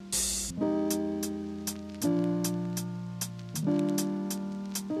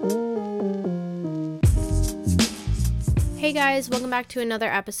Hey guys, welcome back to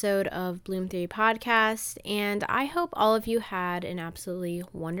another episode of Bloom 3 Podcast, and I hope all of you had an absolutely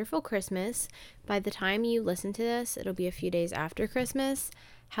wonderful Christmas. By the time you listen to this, it'll be a few days after Christmas.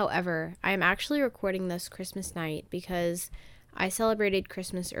 However, I am actually recording this Christmas night because I celebrated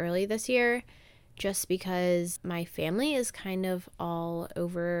Christmas early this year just because my family is kind of all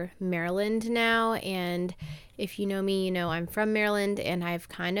over Maryland now, and if you know me, you know I'm from Maryland, and I've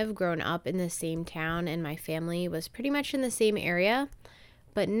kind of grown up in the same town, and my family was pretty much in the same area,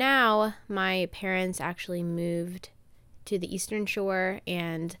 but now my parents actually moved to the Eastern Shore,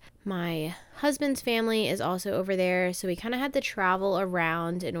 and my husband's family is also over there, so we kind of had to travel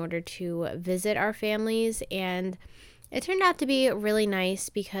around in order to visit our families, and it turned out to be really nice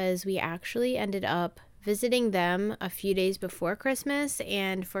because we actually ended up visiting them a few days before Christmas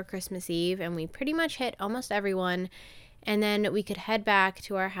and for Christmas Eve, and we pretty much hit almost everyone, and then we could head back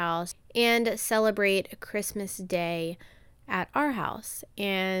to our house and celebrate Christmas Day at our house.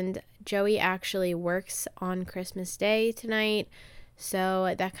 And Joey actually works on Christmas Day tonight,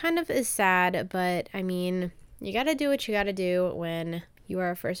 so that kind of is sad, but I mean, you gotta do what you gotta do when you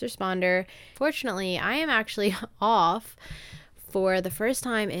are a first responder. Fortunately, I am actually off for the first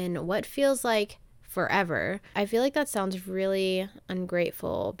time in what feels like forever. I feel like that sounds really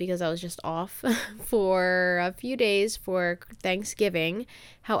ungrateful because I was just off for a few days for Thanksgiving.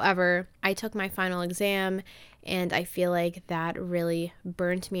 However, I took my final exam and I feel like that really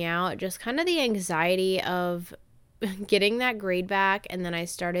burnt me out. Just kind of the anxiety of getting that grade back, and then I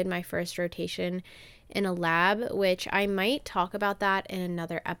started my first rotation in a lab, which I might talk about that in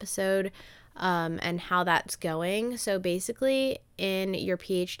another episode, and how that's going. So basically, in your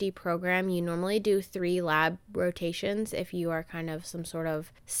PhD program, you normally do 3 lab rotations if you are kind of some sort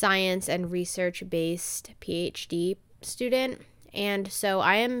of science and research-based PhD student. And so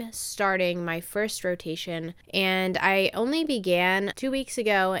I am starting my first rotation, and I only began 2 weeks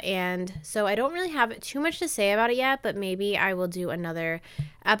ago, and so I don't really have too much to say about it yet, but maybe I will do another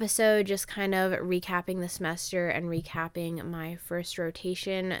episode just kind of recapping the semester and recapping my first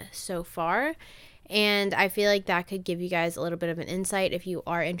rotation so far. And I feel like that could give you guys a little bit of an insight if you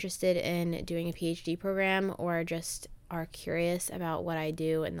are interested in doing a PhD program or just are curious about what I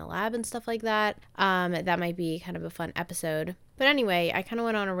do in the lab and stuff like that. That might be kind of a fun episode. But anyway, I kind of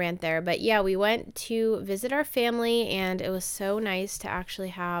went on a rant there. But yeah, we went to visit our family, and it was so nice to actually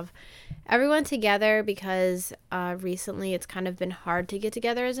have everyone together because recently it's kind of been hard to get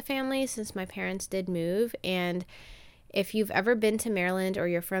together as a family since my parents did move. And if you've ever been to Maryland or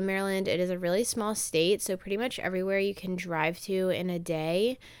you're from Maryland, it is a really small state, so pretty much everywhere you can drive to in a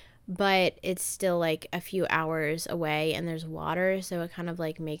day, but it's still like a few hours away, and there's water, so it kind of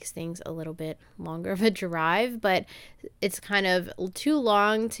like makes things a little bit longer of a drive, but it's kind of too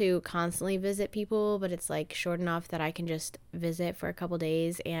long to constantly visit people, but it's like short enough that I can just visit for a couple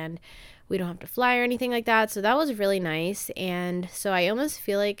days and we don't have to fly or anything like that. So that was really nice. And so I almost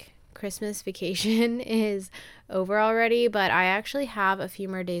feel like Christmas vacation is over already, but I actually have a few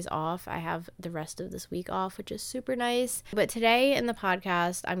more days off. I have the rest of this week off, which is super nice. But today in the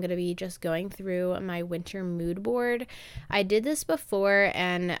podcast, I'm going to be just going through my winter mood board. I did this before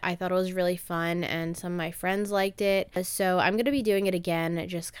and I thought it was really fun, and some of my friends liked it. So I'm going to be doing it again,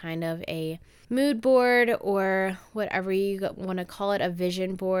 just kind of a mood board or whatever you want to call it, a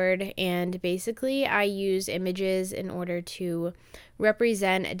vision board. And basically I use images in order to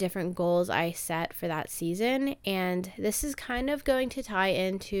represent different goals I set for that season. And this is kind of going to tie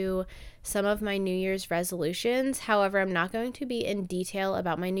into some of my New Year's resolutions. However, I'm not going to be in detail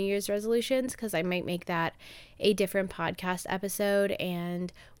about my New Year's resolutions because I might make that a different podcast episode,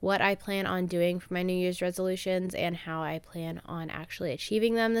 and what I plan on doing for my New Year's resolutions and how I plan on actually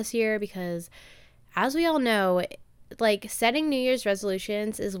achieving them this year, because as we all know, like setting New Year's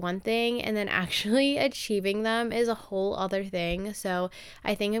resolutions is one thing, and then actually achieving them is a whole other thing. So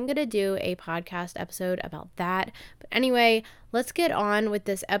I think I'm going to do a podcast episode about that. But anyway, let's get on with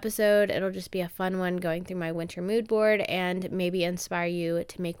this episode. It'll just be a fun one going through my winter mood board and maybe inspire you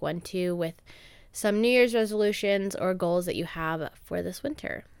to make one too with some New Year's resolutions or goals that you have for this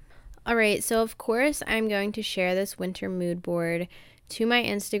winter. All right, so of course I'm going to share this winter mood board to my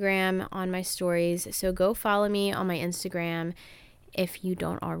Instagram on my stories. So go follow me on my Instagram if you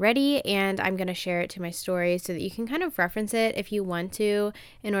don't already, and I'm going to share it to my stories so that you can kind of reference it if you want to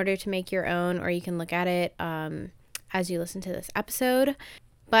in order to make your own, or you can look at it as you listen to this episode.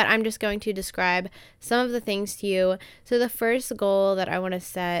 But I'm just going to describe some of the things to you. So the first goal that I want to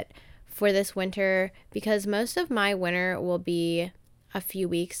set for this winter, because most of my winter will be a few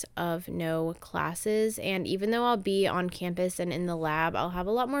weeks of no classes, and even though I'll be on campus and in the lab, I'll have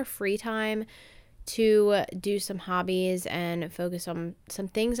a lot more free time to do some hobbies and focus on some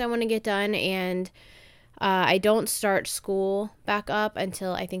things I want to get done. And I don't start school back up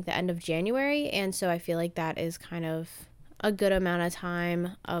until I think the end of January. And so I feel like that is kind of a good amount of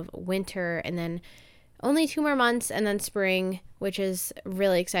time of winter, and then only 2 more months and then spring, which is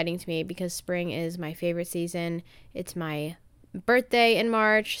really exciting to me because spring is my favorite season. It's my birthday in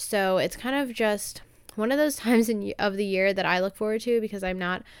March. So it's kind of just one of those times of the year that I look forward to because I'm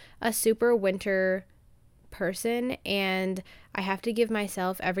not a super winter person, and I have to give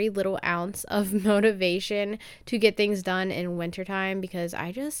myself every little ounce of motivation to get things done in wintertime because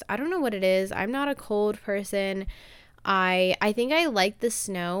I don't know what it is. I'm not a cold person. I think I like the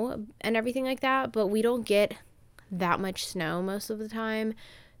snow and everything like that, but we don't get that much snow most of the time.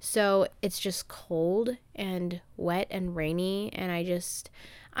 So it's just cold and wet and rainy, and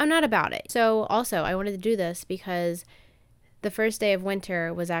I'm not about it. So also, I wanted to do this because the first day of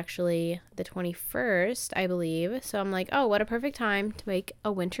winter was actually the 21st, I believe. So I'm like, oh, what a perfect time to make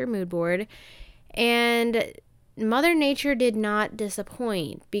a winter mood board. And Mother Nature did not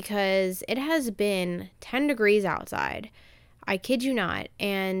disappoint because it has been 10 degrees outside. I kid you not.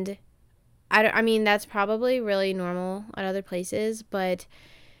 And I mean, that's probably really normal at other places, but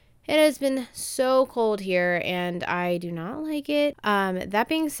it has been so cold here and I do not like it. That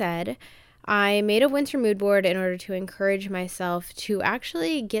being said, I made a winter mood board in order to encourage myself to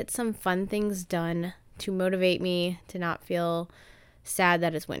actually get some fun things done to motivate me to not feel sad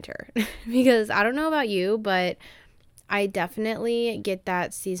that it's winter. Because I don't know about you, but I definitely get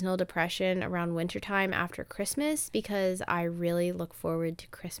that seasonal depression around wintertime after Christmas because I really look forward to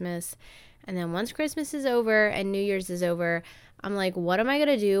Christmas. And then once Christmas is over and New Year's is over, I'm like, what am I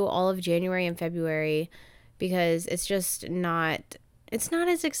going to do all of January and February? Because it's not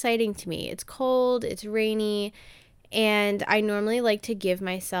as exciting to me. It's cold, it's rainy, and I normally like to give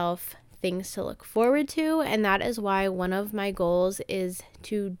myself things to look forward to, and that is why one of my goals is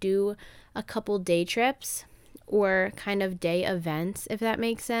to do a couple day trips or kind of day events, if that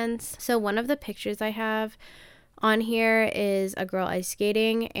makes sense. So one of the pictures I have on here is a girl ice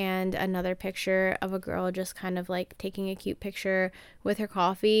skating and another picture of a girl just kind of like taking a cute picture with her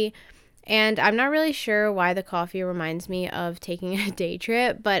coffee. And I'm not really sure why the coffee reminds me of taking a day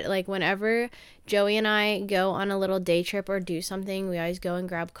trip, but like whenever Joey and I go on a little day trip or do something, we always go and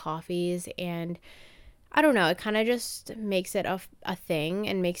grab coffees, and I don't know, it kind of just makes it a thing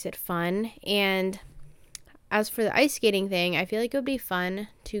and makes it fun. And as for the ice skating thing, I feel like it would be fun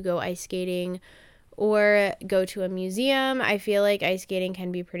to go ice skating or go to a museum. I feel like ice skating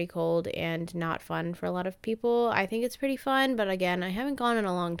can be pretty cold and not fun for a lot of people. I think it's pretty fun, but again, I haven't gone in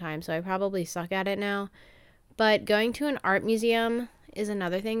a long time, so I probably suck at it now. But going to an art museum is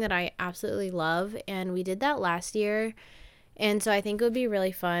another thing that I absolutely love, and we did that last year. And so I think it would be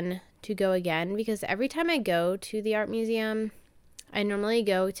really fun to go again because every time I go to the art museum, I normally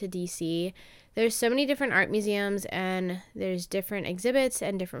go to DC. There's so many different art museums and there's different exhibits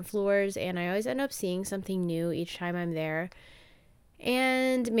and different floors, and I always end up seeing something new each time I'm there.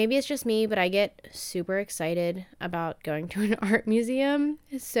 And maybe it's just me, but I get super excited about going to an art museum.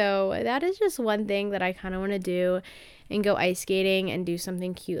 So that is just one thing that I kind of want to do, and go ice skating and do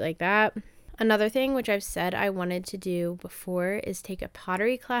something cute like that. Another thing which I've said I wanted to do before is take a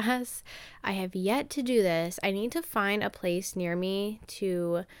pottery class. I have yet to do this. I need to find a place near me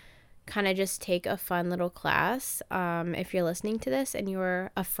to kind of just take a fun little class. If you're listening to this and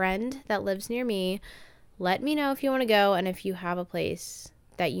you're a friend that lives near me, let me know if you want to go and if you have a place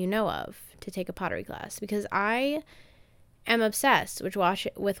that you know of to take a pottery class, because I am obsessed with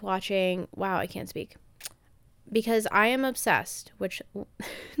watching. Wow, I can't speak. Because I am obsessed, I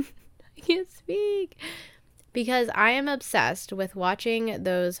can't speak. Because I am obsessed with watching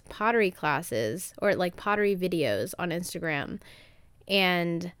those pottery classes or like pottery videos on Instagram,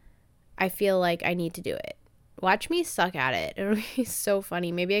 and I feel like I need to do it. Watch me suck at it. It'll be so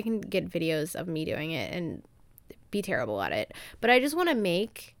funny. Maybe I can get videos of me doing it and be terrible at it. But I just want to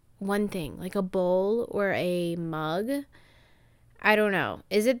make one thing, like a bowl or a mug. I don't know.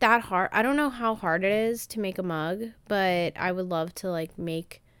 Is it that hard? I don't know how hard it is to make a mug, but I would love to like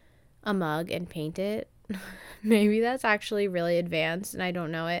make a mug and paint it. Maybe that's actually really advanced and I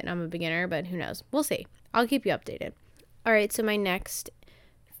don't know it and I'm a beginner, but who knows? We'll see. I'll keep you updated. All right, so my next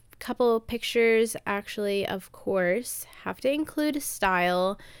couple pictures actually, of course, have to include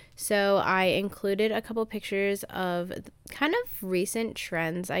style. So I included a couple pictures of kind of recent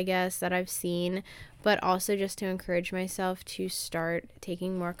trends, I guess, that I've seen, but also just to encourage myself to start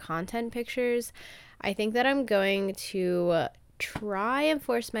taking more content pictures. I think that I'm going to try and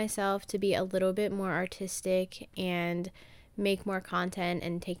force myself to be a little bit more artistic and make more content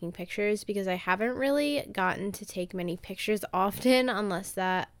and taking pictures, because I haven't really gotten to take many pictures often unless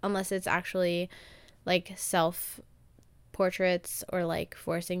it's actually like self portraits or like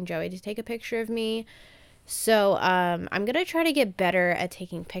forcing Joey to take a picture of me. So I'm gonna try to get better at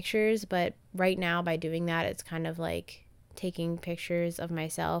taking pictures, but right now by doing that, it's kind of like taking pictures of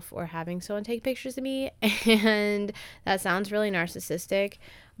myself or having someone take pictures of me, and that sounds really narcissistic,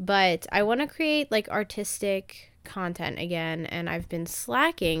 but I want to create like artistic content again, and I've been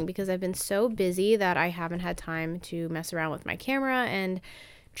slacking because I've been so busy that I haven't had time to mess around with my camera and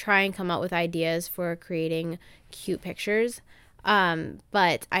try and come up with ideas for creating cute pictures.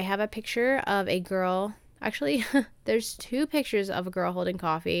 But I have a picture of a girl. Actually, there's 2 pictures of a girl holding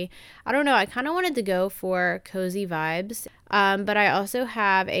coffee. I don't know. I kind of wanted to go for cozy vibes. But I also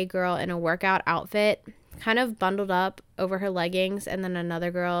have a girl in a workout outfit, kind of bundled up over her leggings, and then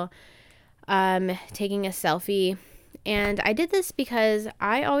another girl taking a selfie. And I did this because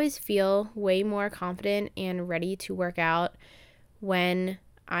I always feel way more confident and ready to work out when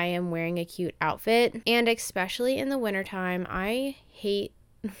I am wearing a cute outfit. And especially in the wintertime, I hate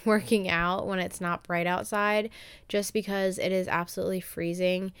working out when it's not bright outside, just because it is absolutely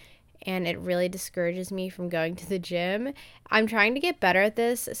freezing and it really discourages me from going to the gym. I'm trying to get better at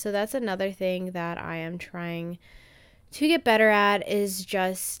this, so that's another thing that I am trying to get better at, is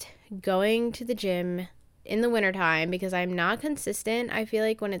just going to the gym in the wintertime, because I'm not consistent. I feel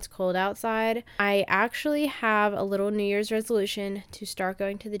like when it's cold outside, I actually have a little New Year's resolution to start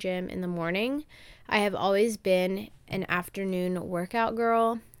going to the gym in the morning. I have always been an afternoon workout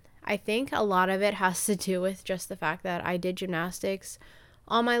girl. I think a lot of it has to do with just the fact that I did gymnastics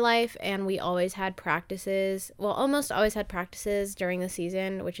all my life, and we always had practices, well, almost always had practices during the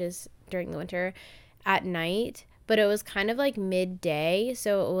season, which is during the winter, at night, but it was kind of like midday,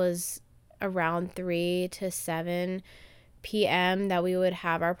 so it was around 3 to 7 p.m. that we would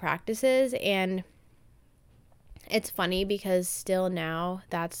have our practices. And it's funny because still now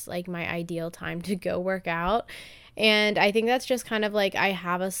that's like my ideal time to go work out. And I think that's just kind of like I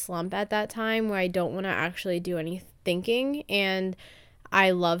have a slump at that time where I don't want to actually do any thinking, and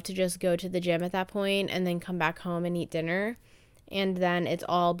I love to just go to the gym at that point and then come back home and eat dinner. And then it's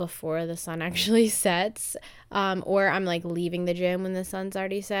all before the sun actually sets, or I'm like leaving the gym when the sun's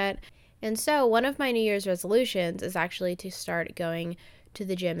already set. And so one of my New Year's resolutions is actually to start going to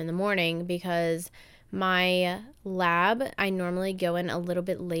the gym in the morning, because my lab, I normally go in a little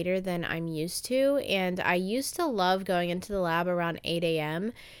bit later than I'm used to. And I used to love going into the lab around 8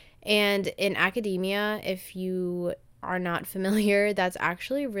 a.m. And in academia, if you are not familiar, that's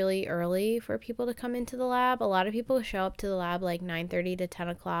actually really early for people to come into the lab. A lot of people show up to the lab like 9:30 to 10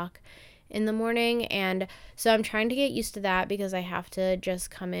 o'clock in the morning, and so I'm trying to get used to that, because I have to just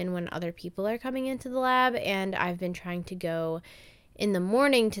come in when other people are coming into the lab. And I've been trying to go in the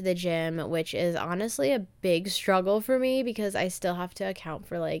morning to the gym, which is honestly a big struggle for me, because I still have to account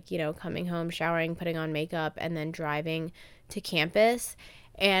for like, coming home, showering, putting on makeup, and then driving to campus.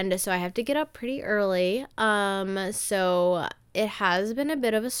 And so I have to get up pretty early. So it has been a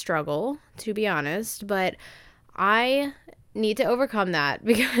bit of a struggle, to be honest, but I need to overcome that,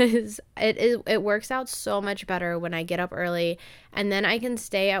 because it works out so much better when I get up early, and then I can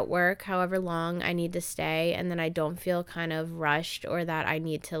stay at work however long I need to stay, and then I don't feel kind of rushed, or that I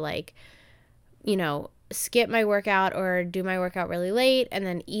need to like, skip my workout or do my workout really late and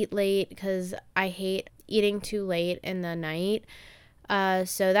then eat late, because I hate eating too late in the night.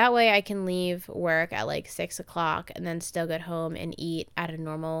 So that way I can leave work at like 6 o'clock and then still get home and eat at a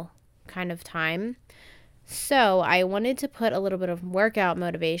normal kind of time. So I wanted to put a little bit of workout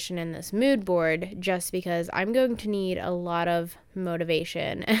motivation in this mood board, just because I'm going to need a lot of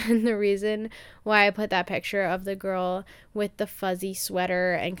motivation. And the reason why I put that picture of the girl with the fuzzy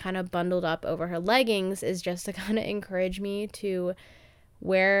sweater and kind of bundled up over her leggings is just to kind of encourage me to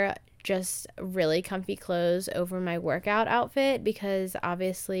wear just really comfy clothes over my workout outfit, because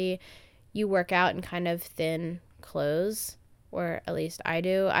obviously you work out in kind of thin clothes, or at least I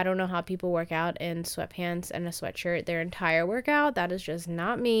do. I don't know how people work out in sweatpants and a sweatshirt their entire workout. That is just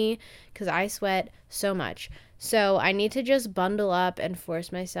not me, because I sweat so much. So I need to just bundle up and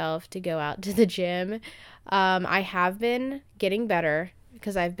force myself to go out to the gym. I have been getting better,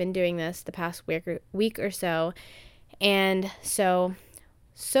 because I've been doing this the past week or so. And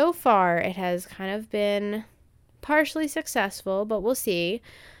so far it has kind of been partially successful, but we'll see.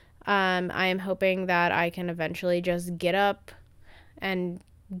 I am hoping that I can eventually just get up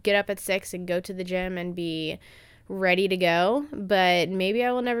at 6 and go to the gym and be ready to go, but maybe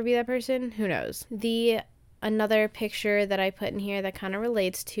I will never be that person. Who knows? Another picture that I put in here that kind of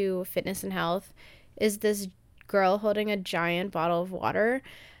relates to fitness and health is this girl holding a giant bottle of water.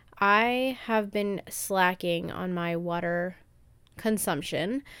 I have been slacking on my water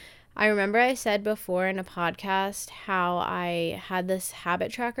consumption. I remember I said before in a podcast how I had this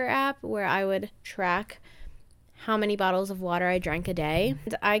habit tracker app where I would track how many bottles of water I drank a day.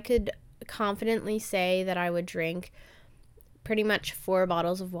 And I could confidently say that I would drink pretty much 4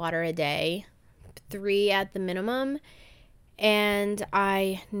 bottles of water a day, 3 at the minimum. And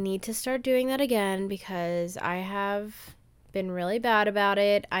I need to start doing that again because I have been really bad about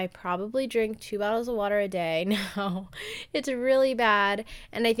it. I probably drink 2 bottles of water a day now. It's really bad.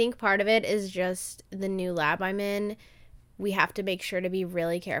 And I think part of it is just the new lab I'm in. We have to make sure to be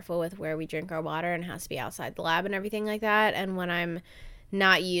really careful with where we drink our water, and it has to be outside the lab and everything like that. And when I'm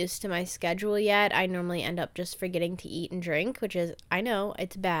not used to my schedule yet, I normally end up just forgetting to eat and drink, which is, I know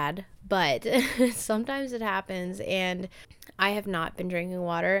it's bad, but sometimes it happens. And I have not been drinking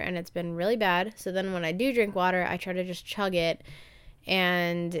water, and it's been really bad. So then when I do drink water, I try to just chug it,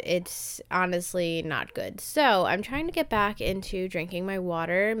 and it's honestly not good. So I'm trying to get back into drinking my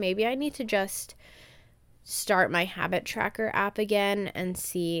water. Maybe I need to just start my habit tracker app again and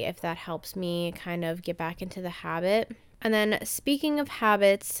see if that helps me kind of get back into the habit. And then speaking of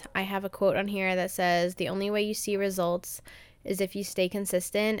habits, I have a quote on here that says, "The only way you see results is if you stay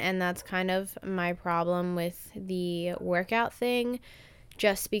consistent." And that's kind of my problem with the workout thing,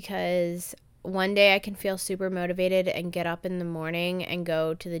 just because one day I can feel super motivated and get up in the morning and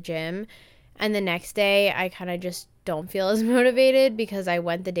go to the gym, and the next day I kind of just don't feel as motivated because I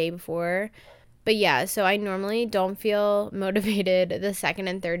went the day before. But yeah, so I normally don't feel motivated the second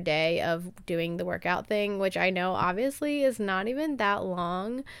and third day of doing the workout thing, which I know obviously is not even that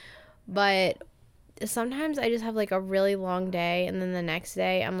long, but sometimes I just have like a really long day, and then the next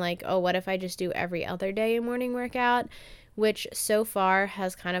day I'm like, oh, what if I just do every other day a morning workout? Which so far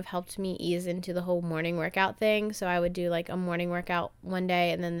has kind of helped me ease into the whole morning workout thing. So I would do like a morning workout one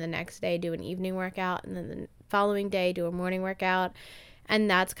day, and then the next day do an evening workout, and then the following day do a morning workout. And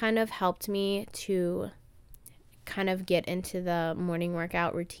that's kind of helped me to kind of get into the morning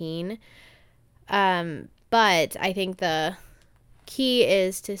workout routine. But I think the key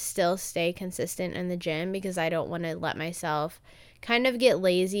is to still stay consistent in the gym, because I don't want to let myself kind of get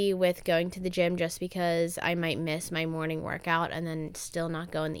lazy with going to the gym just because I might miss my morning workout and then still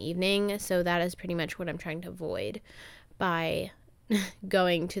not go in the evening. So that is pretty much what I'm trying to avoid by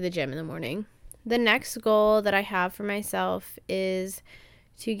going to the gym in the morning. The next goal that I have for myself is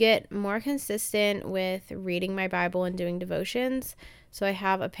to get more consistent with reading my Bible and doing devotions. So I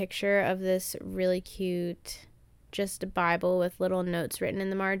have a picture of this really cute, just a Bible with little notes written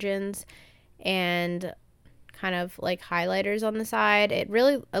in the margins and kind of like highlighters on the side. It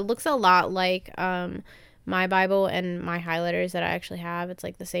looks a lot like my Bible and my highlighters that I actually have. It's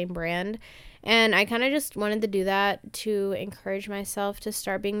like the same brand. And I kind of just wanted to do that to encourage myself to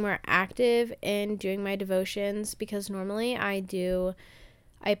start being more active in doing my devotions, because normally I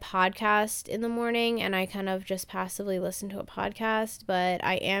podcast in the morning and I kind of just passively listen to a podcast, but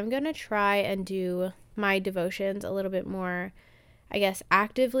I am going to try and do my devotions a little bit more, I guess,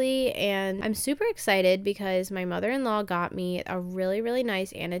 actively. And I'm super excited because my mother-in-law got me a really, really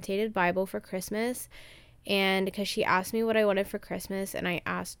nice annotated Bible for Christmas. And because she asked me what I wanted for Christmas, and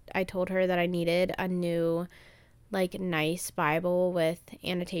I told her that I needed a new, like, nice Bible with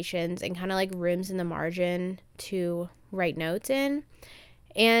annotations and kind of like rooms in the margin to write notes in.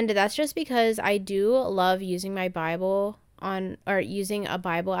 And that's just because I do love using my Bible using a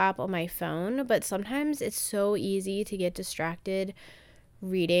Bible app on my phone, but sometimes it's so easy to get distracted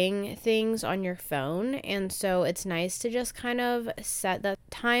reading things on your phone. And so it's nice to just kind of set that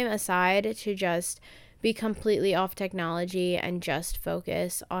time aside to just be completely off technology and just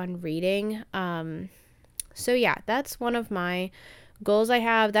focus on reading. So yeah, that's one of my goals I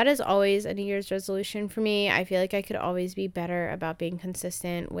have. That is always a New Year's resolution for me. I feel like I could always be better about being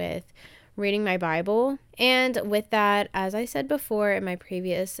consistent with reading my Bible. And with that, as I said before in my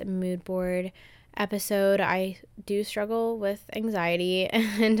previous mood board episode, I do struggle with anxiety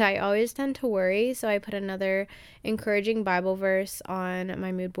and I always tend to worry. So I put another encouraging Bible verse on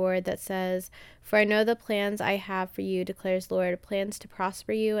my mood board that says, "For I know the plans I have for you, declares the Lord, plans to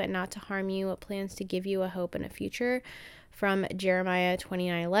prosper you and not to harm you, plans to give you a hope and a future," from Jeremiah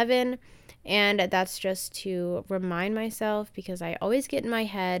 29:11. And that's just to remind myself, because I always get in my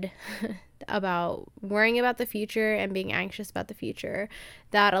head about worrying about the future and being anxious about the future,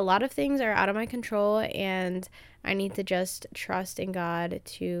 that a lot of things are out of my control and I need to just trust in God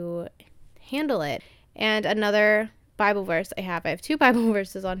to handle it. And another Bible verse I have 2 Bible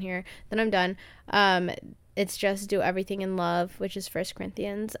verses on here, then I'm done. It's just do everything in love, which is 1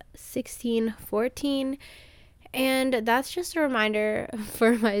 Corinthians 16:14. And that's just a reminder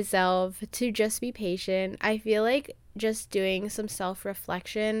for myself to just be patient. I feel like just doing some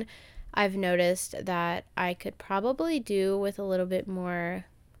self-reflection, I've noticed that I could probably do with a little bit more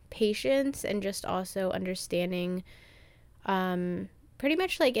patience and just also understanding pretty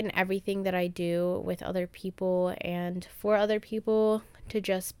much like in everything that I do with other people and for other people, to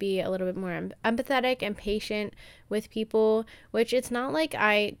just be a little bit more empathetic and patient with people, which it's not like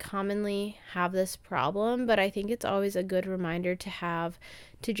I commonly have this problem, but I think it's always a good reminder to have,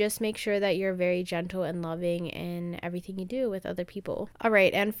 to just make sure that you're very gentle and loving in everything you do with other people. All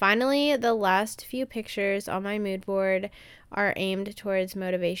right, and finally, the last few pictures on my mood board are aimed towards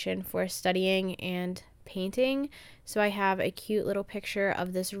motivation for studying and painting. So I have a cute little picture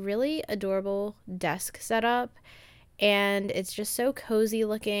of this really adorable desk setup, and it's just so cozy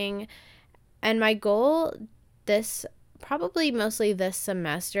looking. And my goal this probably mostly this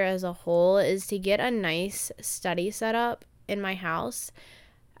semester as a whole is to get a nice study setup in my house.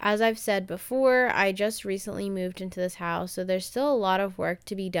 As I've said before, I just recently moved into this house, so there's still a lot of work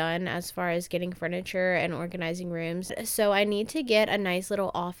to be done as far as getting furniture and organizing rooms. So I need to get a nice little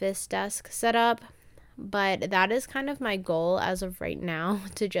office desk set up. But that is kind of my goal as of right now,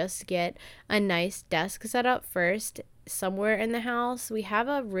 to just get a nice desk set up first somewhere in the house. We have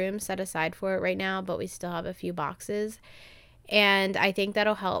a room set aside for it right now, but we still have a few boxes. And I think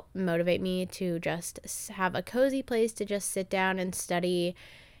that'll help motivate me to just have a cozy place to just sit down and study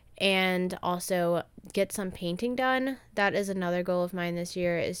and also get some painting done. That is another goal of mine this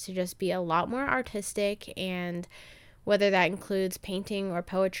year, is to just be a lot more artistic, and whether that includes painting or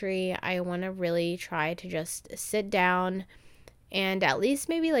poetry, I want to really try to just sit down and at least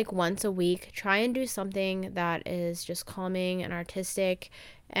maybe like once a week try and do something that is just calming and artistic.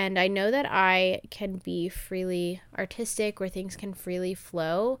 And I know that I can be freely artistic, where things can freely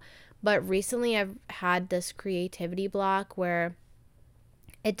flow, but recently I've had this creativity block where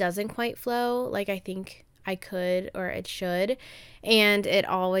it doesn't quite flow like I think I could or it should, and it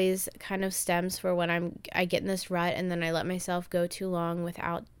always kind of stems for when I get in this rut and then I let myself go too long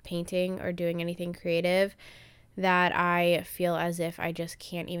without painting or doing anything creative, that I feel as if I just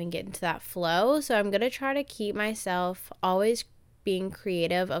can't even get into that flow. So I'm going to try to keep myself always being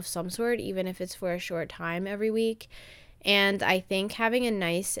creative of some sort, even if it's for a short time every week. And I think having a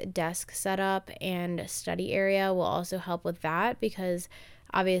nice desk setup and study area will also help with that, because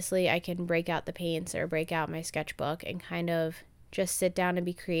obviously I can break out the paints or break out my sketchbook and kind of just sit down and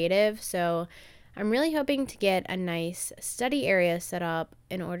be creative. So I'm really hoping to get a nice study area set up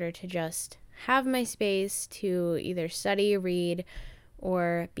in order to just have my space to either study, read,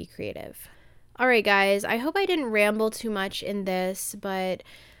 or be creative. All right, guys, I hope I didn't ramble too much in this, but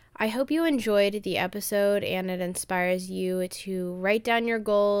I hope you enjoyed the episode and it inspires you to write down your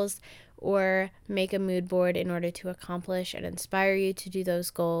goals or make a mood board in order to accomplish and inspire you to do those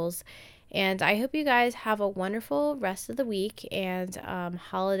goals. And I hope you guys have a wonderful rest of the week and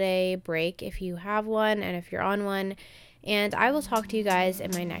holiday break if you have one and if you're on one. And I will talk to you guys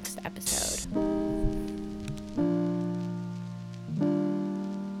in my next episode.